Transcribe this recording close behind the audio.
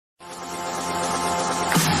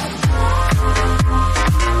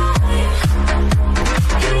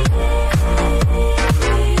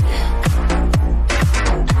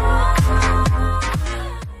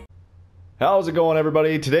How's it going,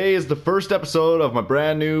 everybody? Today is the first episode of my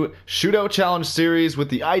brand new Shootout Challenge series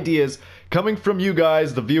with the ideas coming from you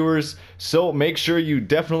guys, the viewers. So make sure you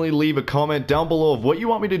definitely leave a comment down below of what you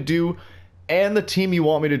want me to do and the team you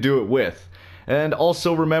want me to do it with. And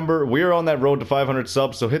also remember, we're on that road to 500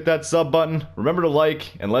 subs, so hit that sub button, remember to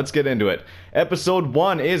like, and let's get into it. Episode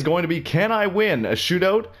 1 is going to be Can I Win a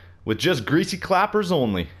Shootout with just greasy clappers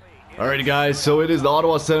only. Alrighty guys, so it is the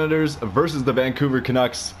Ottawa Senators versus the Vancouver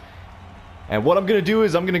Canucks. And what I'm going to do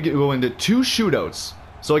is I'm going to go into 2 shootouts.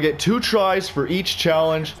 So I get 2 tries for each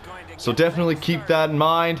challenge. So definitely keep that in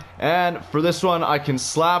mind. And for this one, I can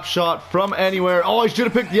slap shot from anywhere. Oh, I should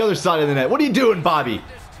have picked the other side of the net. What are you doing, Bobby?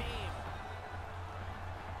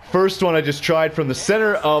 First one I just tried from the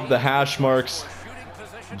center of the hash marks.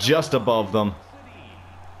 Just above them.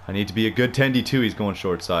 I need to be a good 10D2. He's going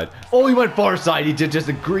short side. Oh, he went far side. He did just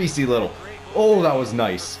a greasy little. Oh, that was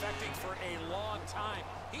nice.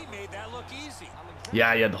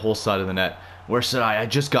 Yeah, he had the whole side of the net. Where should I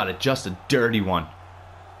just got it. Just a dirty one.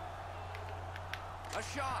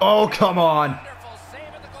 Oh, come on.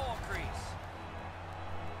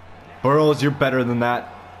 Burrows, you're better than that.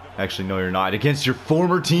 Actually, no, you're not. Against your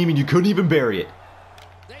former team, and you couldn't even bury it.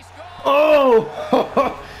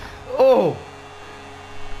 Oh! Oh!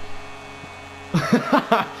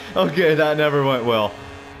 Okay, that never went well.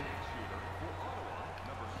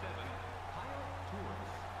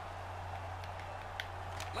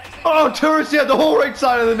 Oh, Turris, yeah, the whole right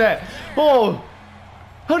side of the net. Oh,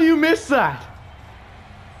 how do you miss that?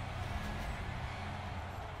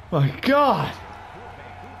 My God.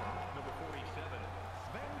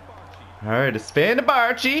 All right, it's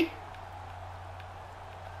Spandabarchi.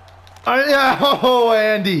 Yeah, oh,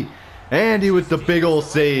 Andy. Andy with the big old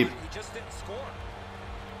save.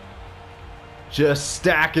 Just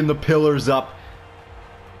stacking the pillars up.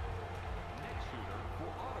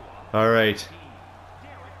 All right.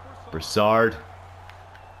 Broussard.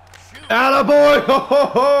 Attaboy! Ho ho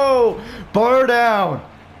ho! Bar down.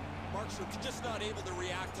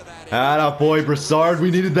 Attaboy, Broussard.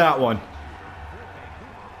 We needed that one.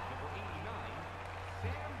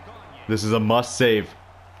 This is a must save.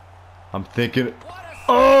 I'm thinking.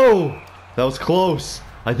 Oh! That was close.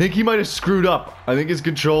 I think he might have screwed up. I think his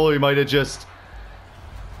controller, he might have just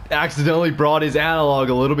accidentally brought his analog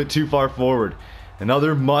a little bit too far forward.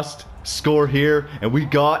 Another must score here, and we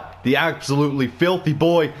got the absolutely filthy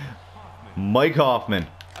boy, Mike Hoffman.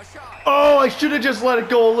 Oh, I should have just let it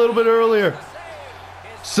go a little bit earlier.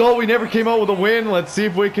 So we never came out with a win. Let's see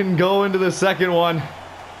if we can go into the second one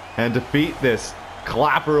and defeat this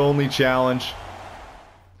clapper-only challenge.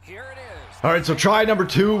 Alright, so try number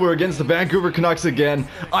 2. We're against the Vancouver Canucks again.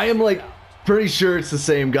 I am like pretty sure it's the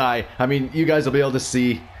same guy. I mean, you guys will be able to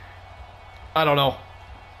see. I don't know.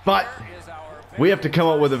 But we have to come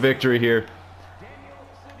up with a victory here.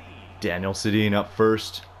 Daniel Sedin up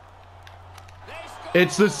first.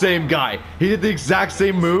 It's the same guy. He did the exact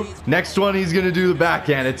same move. Next one, he's going to do the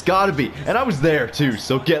backhand. It's got to be. And I was there too,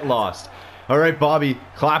 so get lost. All right, Bobby,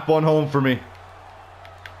 clap one home for me.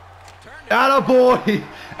 Attaboy!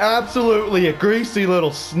 Absolutely a greasy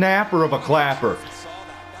little snapper of a clapper.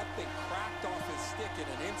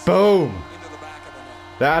 Boom.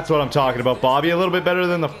 That's what I'm talking about, Bobby. A little bit better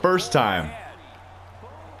than the first time.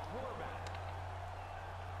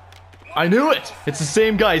 I knew it! It's the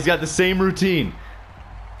same guy. He's got the same routine.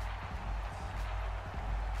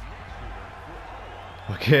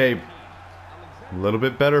 Okay. A little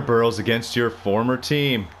bit better, Burrows, against your former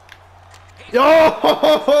team.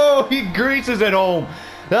 Oh! He greases at home.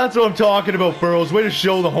 That's what I'm talking about, Burrows. Way to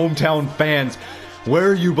show the hometown fans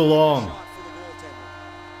where you belong.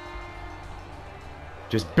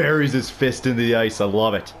 Just buries his fist into the ice. I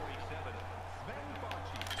love it.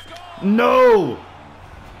 No!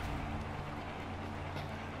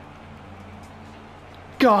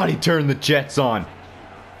 God, he turned the Jets on.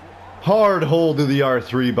 Hard hold to the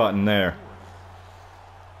R3 button there.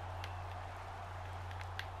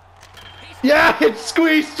 Yeah, it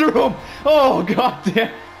squeezed through him. Oh, God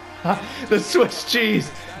damn. The Swiss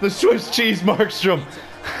cheese. The Swiss cheese Markstrom.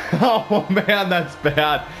 Oh, man, that's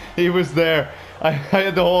bad. He was there. I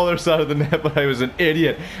had the whole other side of the net, but I was an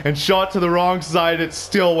idiot and shot to the wrong side. It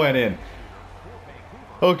still went in.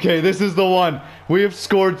 Okay, this is the one. We have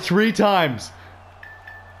scored 3 times.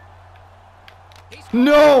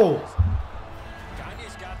 No!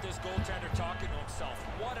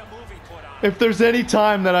 If there's any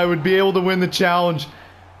time that I would be able to win the challenge,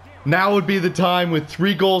 now would be the time with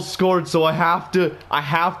 3 goals scored, so I have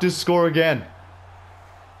to score again.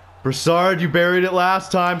 Broussard, you buried it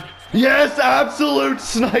last time. Yes, absolute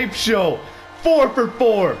snipe show. 4 for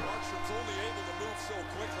 4.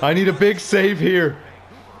 I need a big save here.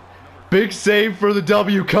 Big save for the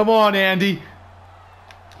W. Come on, Andy.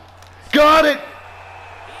 Got it!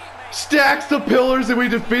 Stacks the pillars and we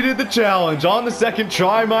defeated the challenge on the second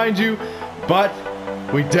try, mind you. But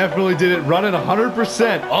we definitely did it running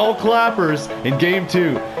 100%, all clappers in game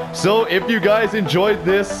 2. So if you guys enjoyed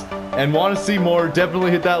this and want to see more,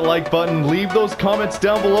 definitely hit that like button. Leave those comments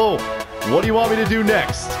down below. What do you want me to do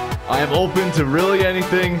next? I am open to really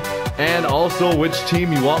anything, and also which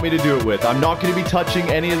team you want me to do it with. I'm not going to be touching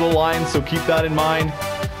any of the lines, so keep that in mind.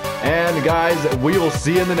 And guys, we will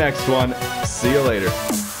see you in the next one. See you later.